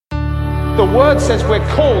The word says we're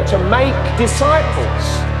called to make disciples.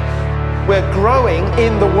 We're growing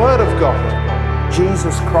in the word of God.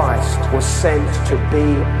 Jesus Christ was sent to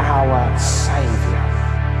be our Savior.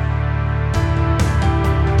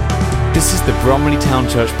 This is the Bromley Town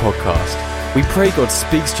Church podcast. We pray God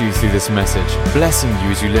speaks to you through this message, blessing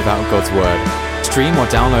you as you live out God's word. Stream or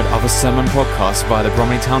download other sermon podcasts via the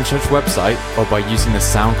Bromley Town Church website or by using the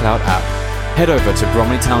SoundCloud app. Head over to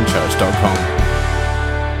bromleytownchurch.com.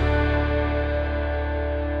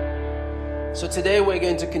 So today we're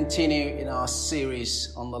going to continue in our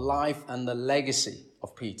series on the life and the legacy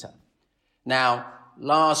of Peter. Now,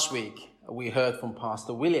 last week we heard from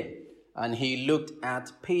Pastor William, and he looked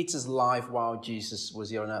at Peter's life while Jesus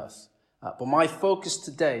was here on earth. But my focus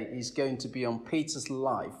today is going to be on Peter's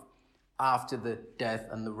life after the death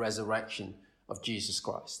and the resurrection of Jesus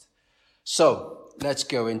Christ. So let's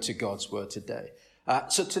go into God's word today.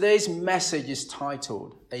 So today's message is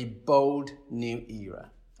titled, A Bold New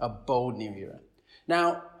Era. A bold new era.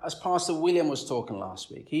 Now, as Pastor William was talking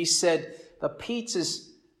last week, he said that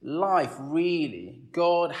Peter's life really,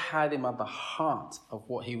 God had him at the heart of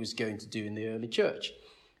what he was going to do in the early church.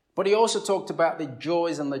 But he also talked about the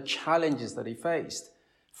joys and the challenges that he faced.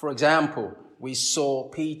 For example, we saw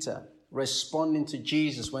Peter responding to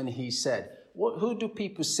Jesus when he said, who do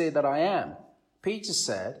people say that I am? Peter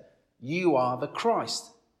said, you are the Christ.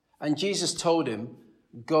 And Jesus told him,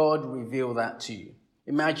 God revealed that to you.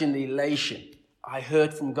 Imagine the elation. I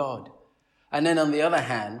heard from God. And then on the other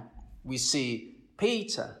hand, we see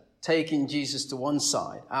Peter taking Jesus to one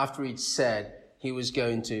side after he'd said he was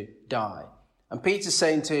going to die. And Peter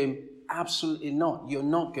saying to him, absolutely not. You're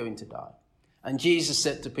not going to die. And Jesus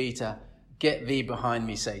said to Peter, get thee behind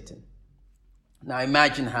me, Satan. Now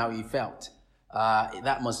imagine how he felt.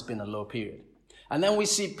 That must have been a low period. And then we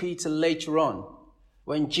see Peter later on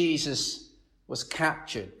when Jesus was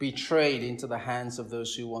captured, betrayed into the hands of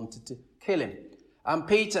those who wanted to kill him. And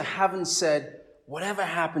Peter, having said, whatever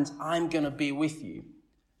happens, I'm going to be with you,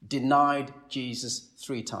 denied Jesus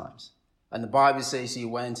 3 times. And the Bible says he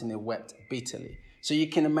went and he wept bitterly. So you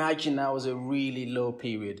can imagine that was a really low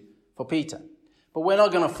period for Peter. But we're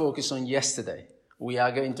not going to focus on yesterday. We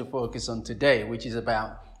are going to focus on today, which is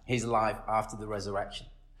about his life after the resurrection.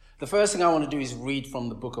 The first thing I want to do is read from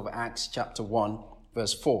the book of Acts chapter 1,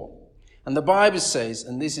 verse 4. And the Bible says,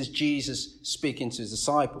 and this is Jesus speaking to his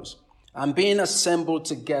disciples, and being assembled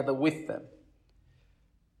together with them,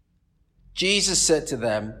 Jesus said to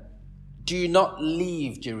them, do not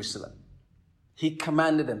leave Jerusalem. He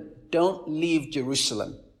commanded them, don't leave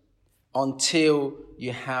Jerusalem until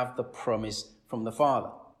you have the promise from the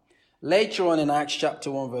Father. Later on in Acts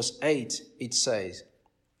chapter 1, verse 8, it says,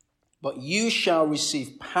 but you shall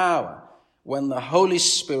receive power when the Holy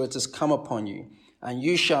Spirit has come upon you, and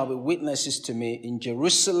you shall be witnesses to me in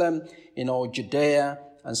Jerusalem, in all Judea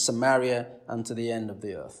and Samaria, and to the end of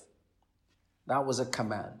the earth. That was a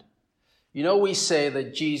command. You know, we say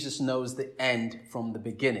that Jesus knows the end from the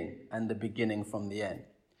beginning and the beginning from the end.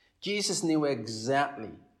 Jesus knew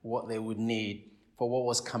exactly what they would need for what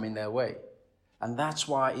was coming their way. And that's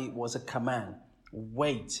why it was a command.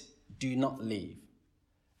 Wait, do not leave.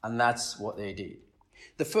 And that's what they did.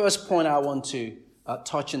 The first point I want to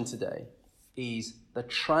touch on today is the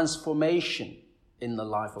transformation in the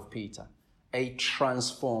life of Peter. A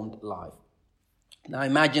transformed life. Now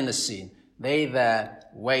imagine the scene. They're there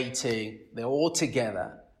waiting, they're all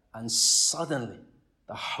together, and suddenly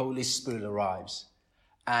the Holy Spirit arrives.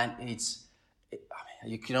 And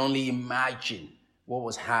you can only imagine what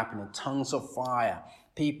was happening. Tongues of fire,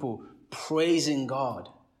 people praising God.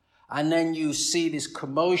 And then you see this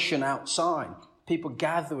commotion outside, people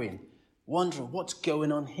gathering, wondering what's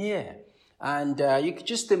going on here. And you could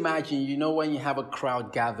just imagine, you know, when you have a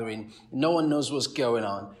crowd gathering, no one knows what's going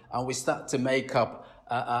on, and we start to make up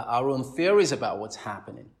our own theories about what's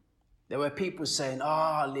happening. There were people saying,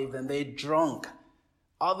 leave them, they're drunk.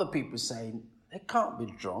 Other people saying, they can't be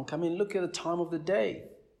drunk. I mean, look at the time of the day.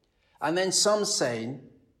 And then some saying,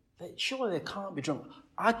 surely they can't be drunk.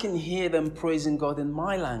 I can hear them praising God in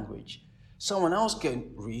my language. Someone else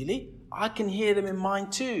going, really? I can hear them in mine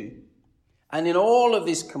too. And in all of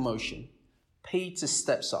this commotion, Peter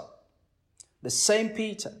steps up. The same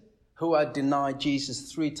Peter who had denied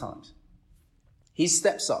Jesus 3 times. He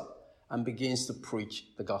steps up and begins to preach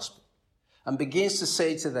the gospel. And begins to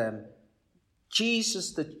say to them,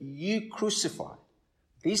 Jesus that you crucified,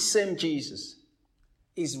 this same Jesus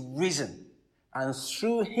is risen. And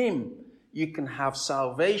through him, you can have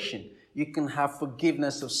salvation. You can have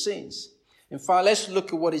forgiveness of sins. In fact, let's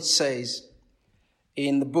look at what it says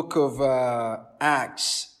in the book of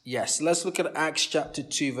Acts. Yes, let's look at Acts chapter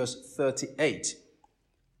 2, verse 38.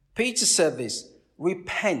 Peter said this,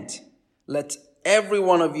 repent, let every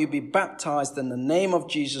one of you be baptized in the name of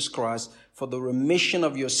Jesus Christ for the remission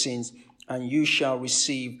of your sins, and you shall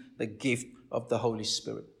receive the gift of the Holy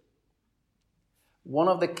Spirit. One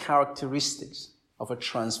of the characteristics of a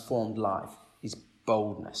transformed life is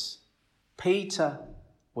boldness. Peter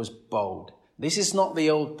was bold. This is not the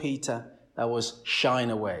old Peter that was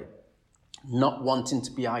shying away, not wanting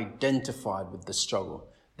to be identified with the struggle.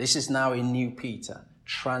 This is now a new Peter,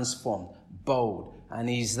 transformed, bold, and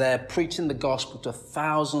he's there preaching the gospel to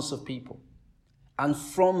thousands of people. And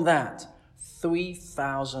from that,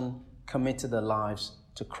 3,000 committed their lives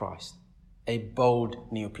to Christ. A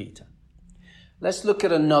bold new Peter. Let's look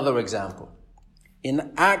at another example.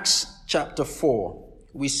 In Acts chapter 4,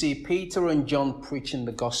 we see Peter and John preaching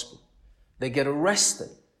the gospel. They get arrested.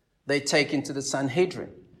 They take to the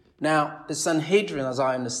Sanhedrin. Now, the Sanhedrin, as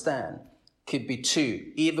I understand, could be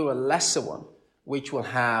two. Either a lesser one, which will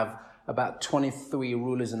have about 23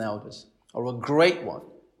 rulers and elders, or a great one,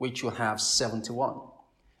 which will have 71.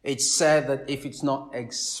 It's said that if it's not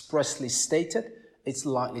expressly stated, it's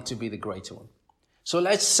likely to be the greater one. So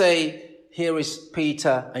let's say here is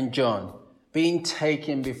Peter and John being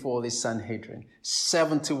taken before this Sanhedrin,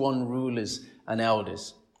 71 rulers and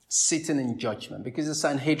elders sitting in judgment, because the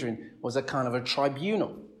Sanhedrin was a kind of a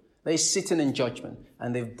tribunal. They're sitting in judgment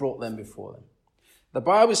and they've brought them before them. The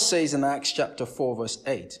Bible says in Acts chapter 4 verse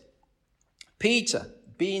 8, Peter,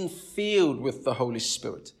 being filled with the Holy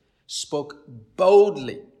Spirit, spoke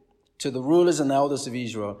boldly to the rulers and elders of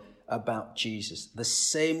Israel about Jesus, the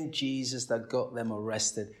same Jesus that got them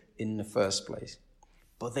arrested in the first place.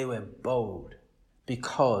 But they were bold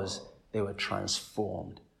because they were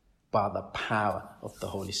transformed by the power of the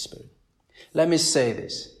Holy Spirit. Let me say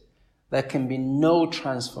this. There can be no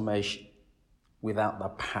transformation without the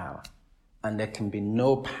power, and there can be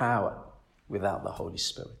no power without the Holy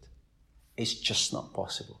Spirit. It's just not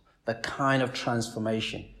possible. The kind of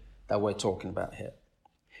transformation that we're talking about here.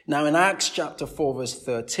 Now in Acts chapter 4 verse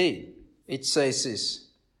 13, it says this,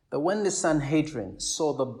 that when the Sanhedrin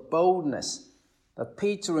saw the boldness that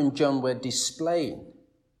Peter and John were displaying,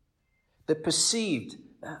 they perceived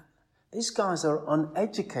that these guys are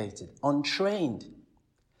uneducated, untrained.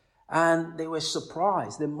 And they were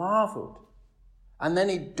surprised, they marveled. And then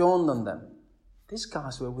it dawned on them, these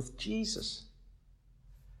guys were with Jesus.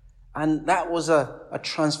 And that was a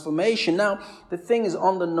transformation. Now, the thing is,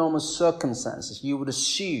 under normal circumstances, you would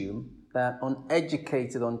assume that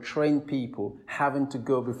uneducated, untrained people having to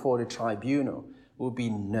go before the tribunal will be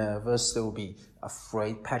nervous, they will be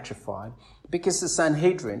afraid, petrified, because the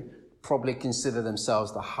Sanhedrin probably consider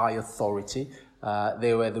themselves the high authority.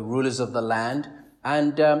 They were the rulers of the land,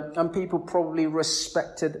 and people probably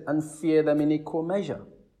respected and feared them in equal measure.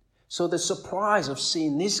 So the surprise of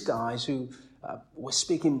seeing these guys who were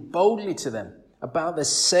speaking boldly to them about the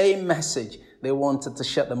same message they wanted to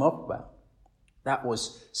shut them up about, that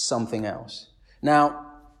was something else. Now,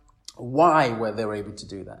 why were they able to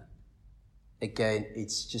do that? Again,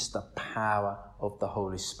 it's just the power of the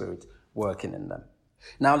Holy Spirit working in them.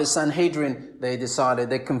 Now, the Sanhedrin, they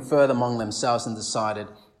conferred among themselves and decided,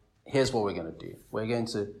 here's what we're going to do. We're going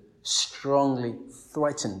to strongly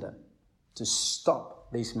threaten them to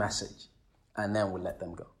stop this message, and then we'll let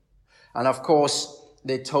them go. And of course,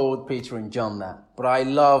 they told Peter and John that. But I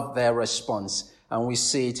love their response, and we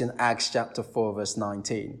see it in Acts chapter 4, verse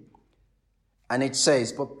 19. And it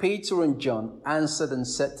says, but Peter and John answered and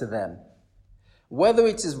said to them, whether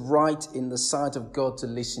it is right in the sight of God to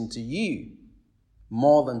listen to you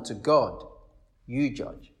more than to God, you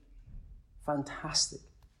judge. Fantastic.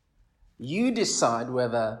 You decide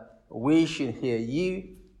whether we should hear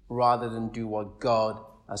you rather than do what God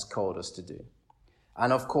has called us to do.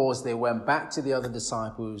 And of course, they went back to the other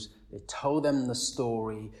disciples. They told them the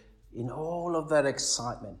story in all of that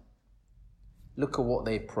excitement. Look at what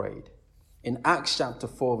they prayed. In Acts chapter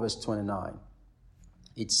 4, verse 29,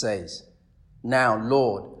 it says, now,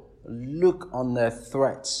 Lord, look on their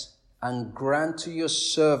threats and grant to your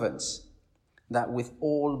servants that with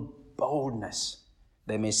all boldness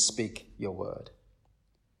they may speak your word.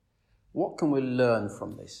 What can we learn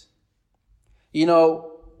from this? You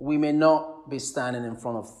know, we may not be standing in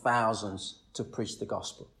front of thousands to preach the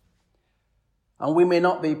gospel. And we may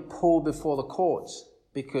not be pulled before the courts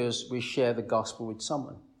because we share the gospel with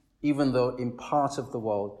someone, even though in part of the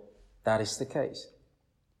world that is the case.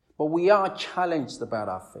 But we are challenged about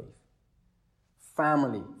our faith.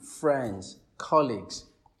 Family, friends, colleagues,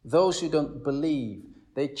 those who don't believe,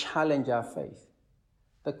 they challenge our faith.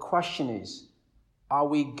 The question is, are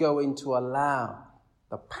we going to allow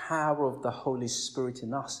the power of the Holy Spirit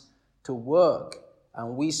in us to work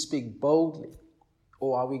and we speak boldly?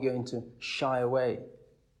 Or are we going to shy away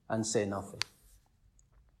and say nothing?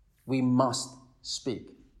 We must speak.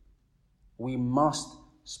 We must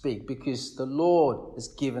speak because the Lord has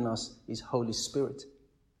given us his Holy Spirit.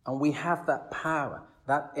 And we have that power,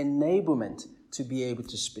 that enablement to be able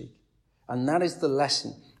to speak. And that is the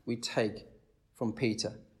lesson we take from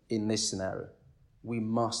Peter in this scenario. We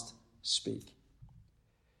must speak.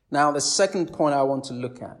 Now, the second point I want to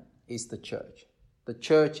look at is the church. The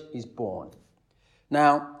church is born.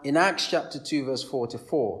 Now, in Acts chapter 2, verse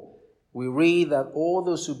 44, we read that all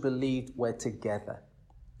those who believed were together.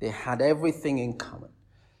 They had everything in common.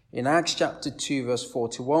 In Acts chapter 2, verse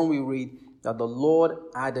 41, we read that the Lord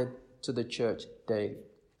added to the church daily.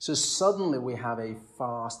 So suddenly we have a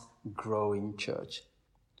fast-growing church.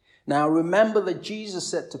 Now, remember that Jesus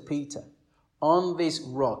said to Peter, "On this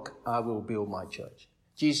rock I will build my church."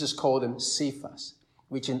 Jesus called him Cephas,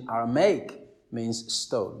 which in Aramaic means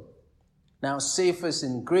stone. Now, Cephas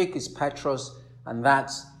in Greek is Petros, and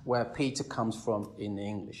that's where Peter comes from in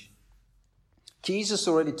English. Jesus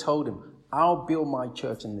already told him, "I'll build my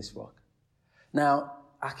church on this rock." Now,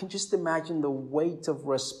 I can just imagine the weight of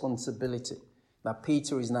responsibility that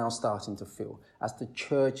Peter is now starting to feel as the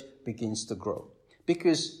church begins to grow,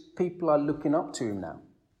 because people are looking up to him now.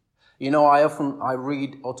 You know, I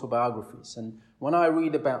read autobiographies, and when I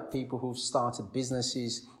read about people who've started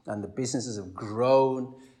businesses and the businesses have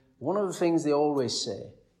grown, one of the things they always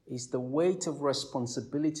say is the weight of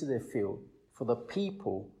responsibility they feel for the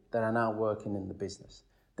people that are now working in the business.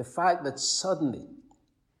 The fact that suddenly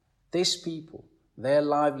these people, their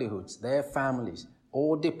livelihoods, their families,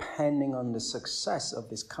 all depending on the success of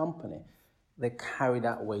this company, they carry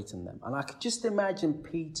that weight in them. And I could just imagine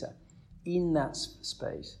Peter in that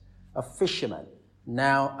space, a fisherman,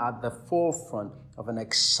 now at the forefront of an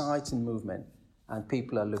exciting movement, and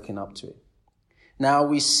people are looking up to it. Now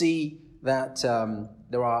we see that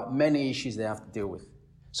there are many issues they have to deal with.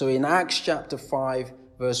 So in Acts chapter 5,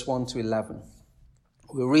 verse 1 to 11,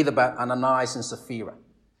 we read about Ananias and Sapphira.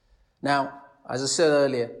 Now, as I said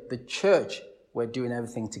earlier, the church were doing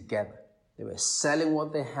everything together. They were selling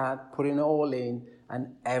what they had, putting it all in,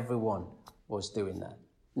 and everyone was doing that.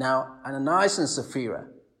 Now, Ananias and Sapphira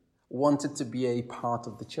wanted to be a part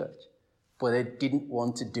of the church, but they didn't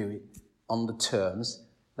want to do it on the terms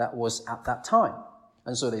that was at that time.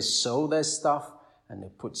 And so they sold their stuff and they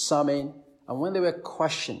put some in. And when they were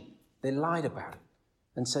questioned, they lied about it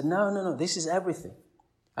and said, no, this is everything.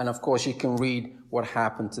 And of course, you can read what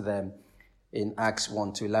happened to them in Acts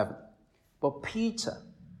 1 to 11. But Peter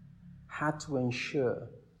had to ensure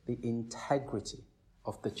the integrity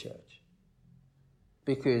of the church,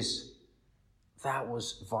 because that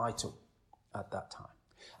was vital at that time.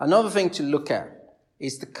 Another thing to look at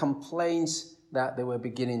is the complaints that they were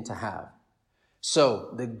beginning to have.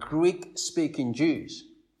 So the Greek-speaking Jews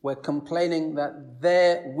were complaining that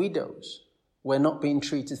their widows were not being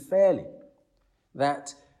treated fairly,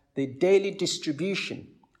 that the daily distribution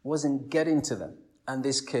wasn't getting to them, and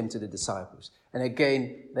this came to the disciples. And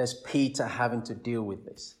again, there's Peter having to deal with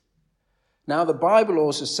this. Now, the Bible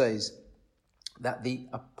also says that the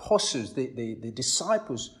apostles, the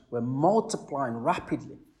disciples, were multiplying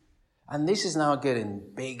rapidly. And this is now getting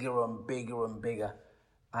bigger and bigger and bigger,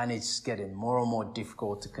 and it's getting more and more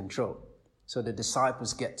difficult to control. So the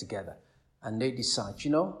disciples get together and they decide,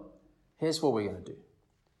 here's what we're going to do.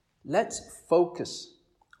 Let's focus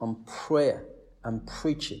on prayer and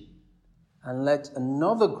preaching, and let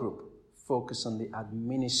another group focus on the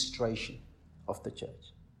administration of the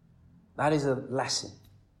church. That is a lesson.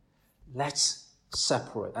 Let's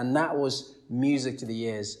separate. And that was music to the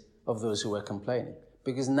ears of those who were complaining,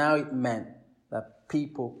 because now it meant that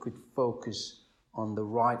people could focus on the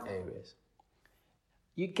right areas.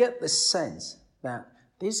 You get the sense that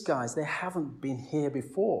these guys, they haven't been here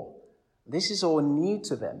before. This is all new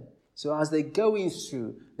to them. So as they're going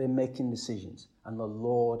through, they're making decisions, and the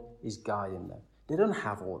Lord is guiding them. They don't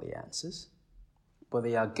have all the answers, but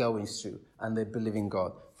they are going through, and they're believing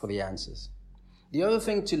God for the answers. The other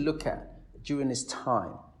thing to look at during this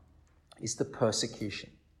time is the persecution.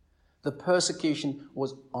 The persecution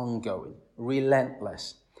was ongoing,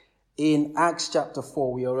 relentless. In Acts chapter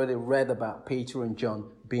 4, we already read about Peter and John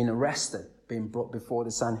being arrested, being brought before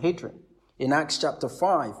the Sanhedrin. In Acts chapter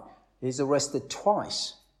 5, he's arrested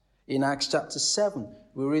twice. In Acts chapter 7,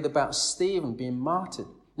 we read about Stephen being martyred.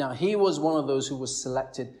 Now, he was one of those who was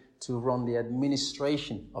selected to run the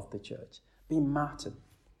administration of the church, being martyred.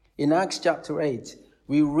 In Acts chapter 8,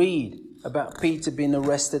 we read about Peter being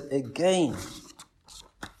arrested again.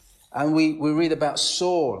 And we read about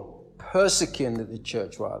Saul persecuting the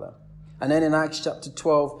church, rather. And then in Acts chapter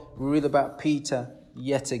 12, we read about Peter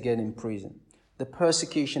yet again in prison. The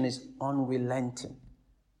persecution is unrelenting.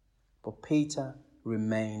 But Peter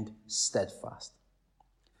remained steadfast.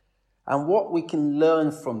 And what we can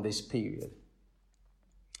learn from this period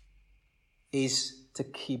is to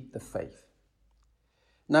keep the faith.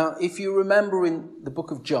 Now, if you remember in the book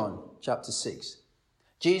of John, chapter 6,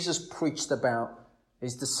 Jesus preached about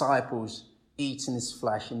his disciples eating his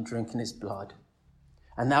flesh and drinking his blood.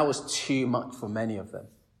 And that was too much for many of them.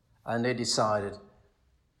 And they decided,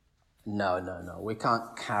 no, we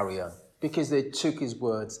can't carry on. Because they took his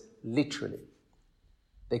words literally.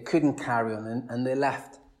 They couldn't carry on and they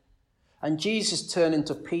left. And Jesus turned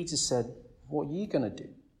to Peter and said, what are you going to do?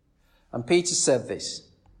 And Peter said this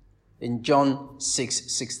in John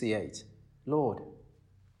 6:68. Lord,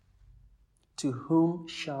 to whom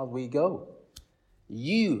shall we go?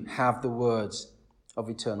 You have the words of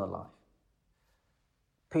eternal life.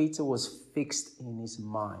 Peter was fixed in his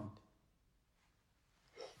mind.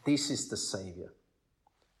 This is the Savior.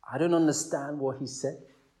 I don't understand what he said.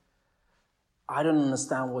 I don't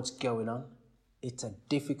understand what's going on. It's a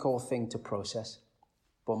difficult thing to process,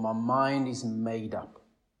 but my mind is made up.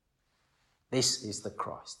 This is the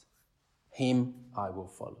Christ. Him I will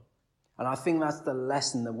follow. And I think that's the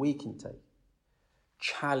lesson that we can take.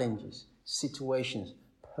 Challenges, situations,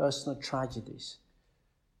 personal tragedies,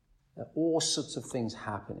 all sorts of things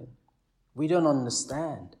happening. We don't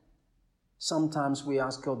understand. Sometimes we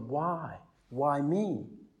ask God, why? Why me?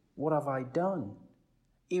 What have I done?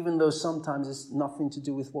 Even though sometimes it's nothing to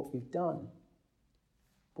do with what we've done.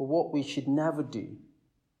 But what we should never do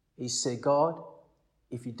is say, God,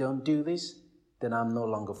 if you don't do this, then I'm no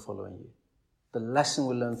longer following you. The lesson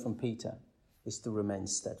we learn from Peter is to remain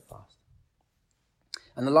steadfast.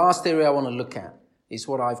 And the last area I want to look at is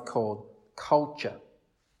what I've called culture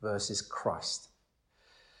versus Christ.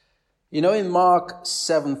 You know, in Mark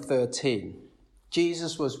 7:13,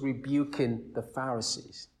 Jesus was rebuking the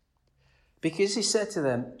Pharisees because he said to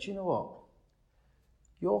them, do you know what?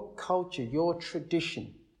 Your culture, your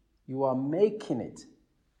tradition, you are making it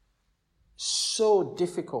so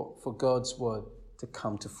difficult for God's word to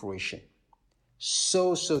come to fruition.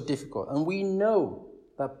 So difficult. And we know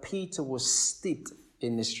that Peter was steeped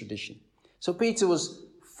in this tradition. So Peter was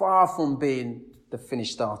far from being the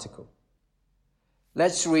finished article.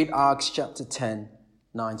 Let's read Acts chapter 10,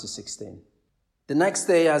 9-16. The next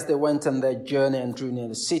day, as they went on their journey and drew near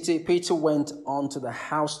the city, Peter went on to the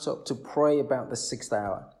housetop to pray about the 6th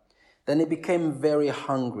hour. Then he became very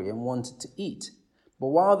hungry and wanted to eat. But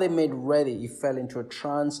while they made ready, he fell into a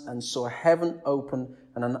trance and saw heaven open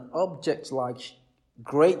and an object like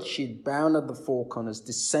great sheet bound at the four corners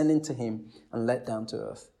descending to him and let down to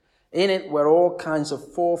earth. In it were all kinds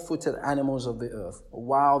of four-footed animals of the earth,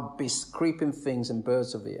 wild beasts, creeping things, and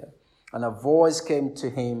birds of the air. And a voice came to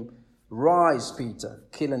him, Rise, Peter,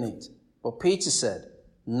 kill and eat. But Peter said,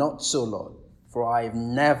 Not so, Lord, for I have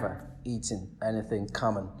never eaten anything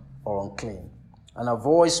common or unclean. And a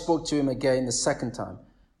voice spoke to him again the second time,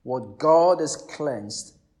 What God has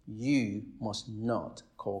cleansed, you must not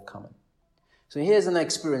call common. So here's an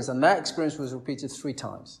experience, and that experience was repeated 3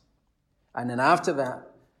 times. And then after that,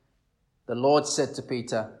 the Lord said to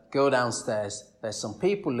Peter, Go downstairs. There's some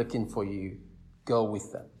people looking for you. Go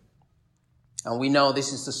with them. And we know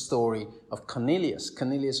this is the story of Cornelius.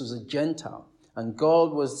 Cornelius was a Gentile, and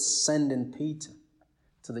God was sending Peter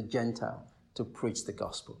to the Gentile to preach the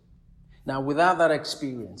gospel. Now, without that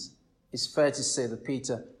experience, it's fair to say that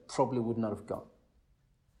Peter probably would not have gone.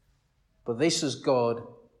 But this was God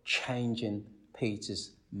changing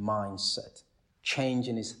Peter's mindset,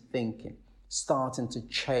 changing his thinking, starting to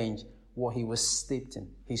change what he was steeped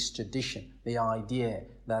in, his tradition, the idea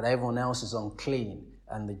that everyone else is unclean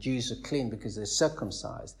and the Jews are clean because they're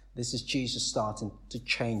circumcised. This is Jesus starting to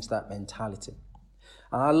change that mentality.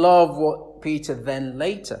 And I love what Peter then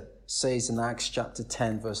later says in Acts chapter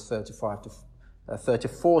 10, verse 34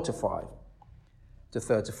 to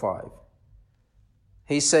 35.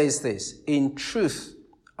 He says this, In truth,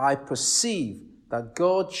 I perceive that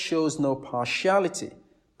God shows no partiality,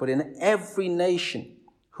 but in every nation,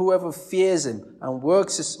 whoever fears him and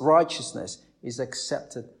works his righteousness is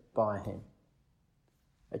accepted by him.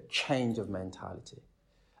 A change of mentality.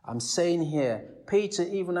 I'm saying here, Peter,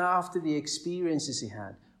 even after the experiences he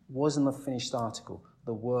had, wasn't a finished article.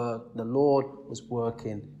 The Lord was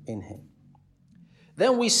working in him.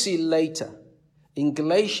 Then we see later, in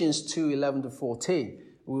Galatians 2:11-14,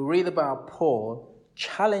 we read about Paul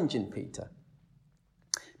challenging Peter.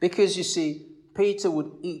 Because you see, Peter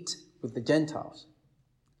would eat with the Gentiles.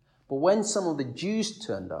 But when some of the Jews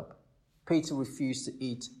turned up, Peter refused to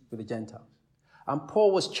eat with the Gentiles. And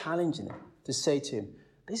Paul was challenging him to say to him,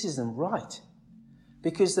 this isn't right.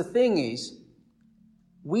 Because the thing is,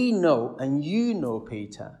 We know, and you know,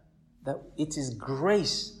 Peter, that it is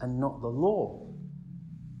grace and not the law.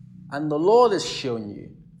 And the Lord has shown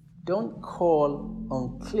you, don't call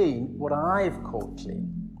unclean what I've called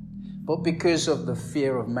clean. But because of the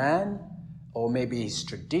fear of man, or maybe his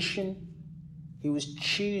tradition, he was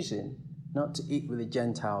choosing not to eat with the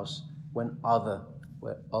Gentiles when others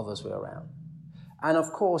were around. And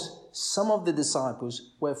of course, some of the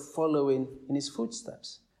disciples were following in his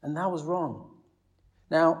footsteps. And that was wrong.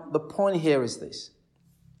 Now, the point here is this.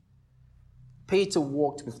 Peter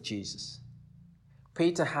walked with Jesus.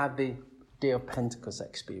 Peter had the day of Pentecost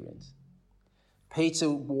experience. Peter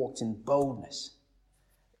walked in boldness.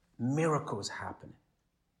 Miracles happening.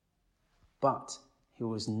 But he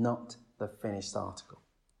was not the finished article.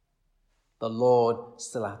 The Lord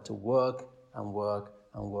still had to work and work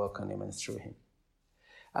and work on him and through him.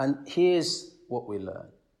 And here's what we learn.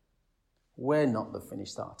 We're not the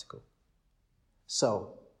finished article.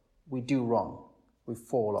 So we do wrong. We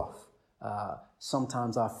fall off.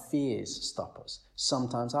 Sometimes our fears stop us.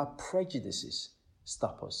 Sometimes our prejudices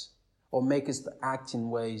stop us or make us to act in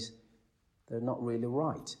ways that are not really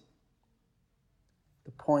right.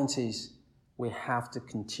 The point is, we have to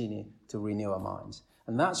continue to renew our minds.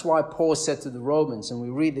 And that's why Paul said to the Romans, and we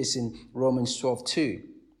read this in Romans 12:2,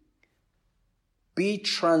 be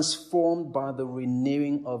transformed by the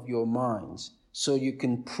renewing of your minds, so you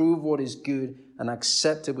can prove what is good and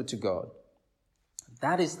acceptable to God.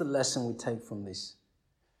 That is the lesson we take from this,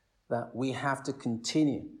 that we have to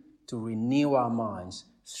continue to renew our minds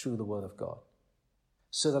through the Word of God,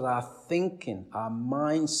 so that our thinking, our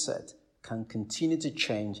mindset can continue to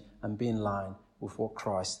change and be in line with what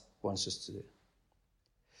Christ wants us to do.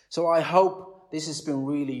 So I hope this has been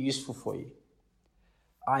really useful for you.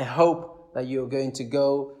 I hope that you're going to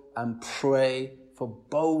go and pray for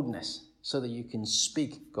boldness so that you can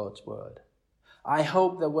speak God's word. I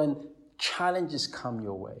hope that when challenges come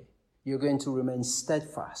your way, you're going to remain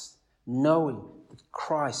steadfast, knowing that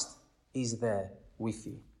Christ is there with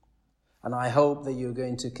you. And I hope that you're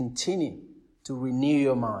going to continue to renew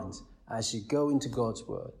your minds as you go into God's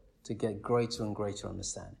word to get greater and greater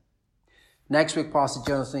understanding. Next week, Pastor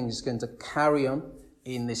Jonathan is going to carry on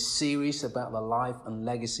in this series about the life and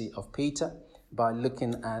legacy of Peter by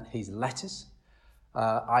looking at his letters.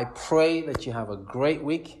 I pray that you have a great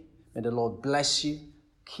week. May the Lord bless you,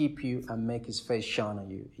 keep you, and make his face shine on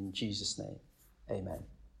you. In Jesus' name, amen.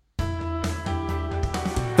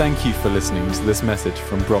 Thank you for listening to this message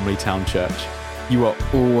from Bromley Town Church. You are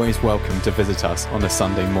always welcome to visit us on a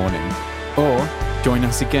Sunday morning, or join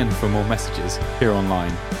us again for more messages here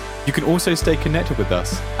online. You can also stay connected with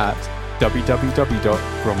us at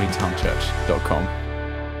www.bromleytownchurch.com.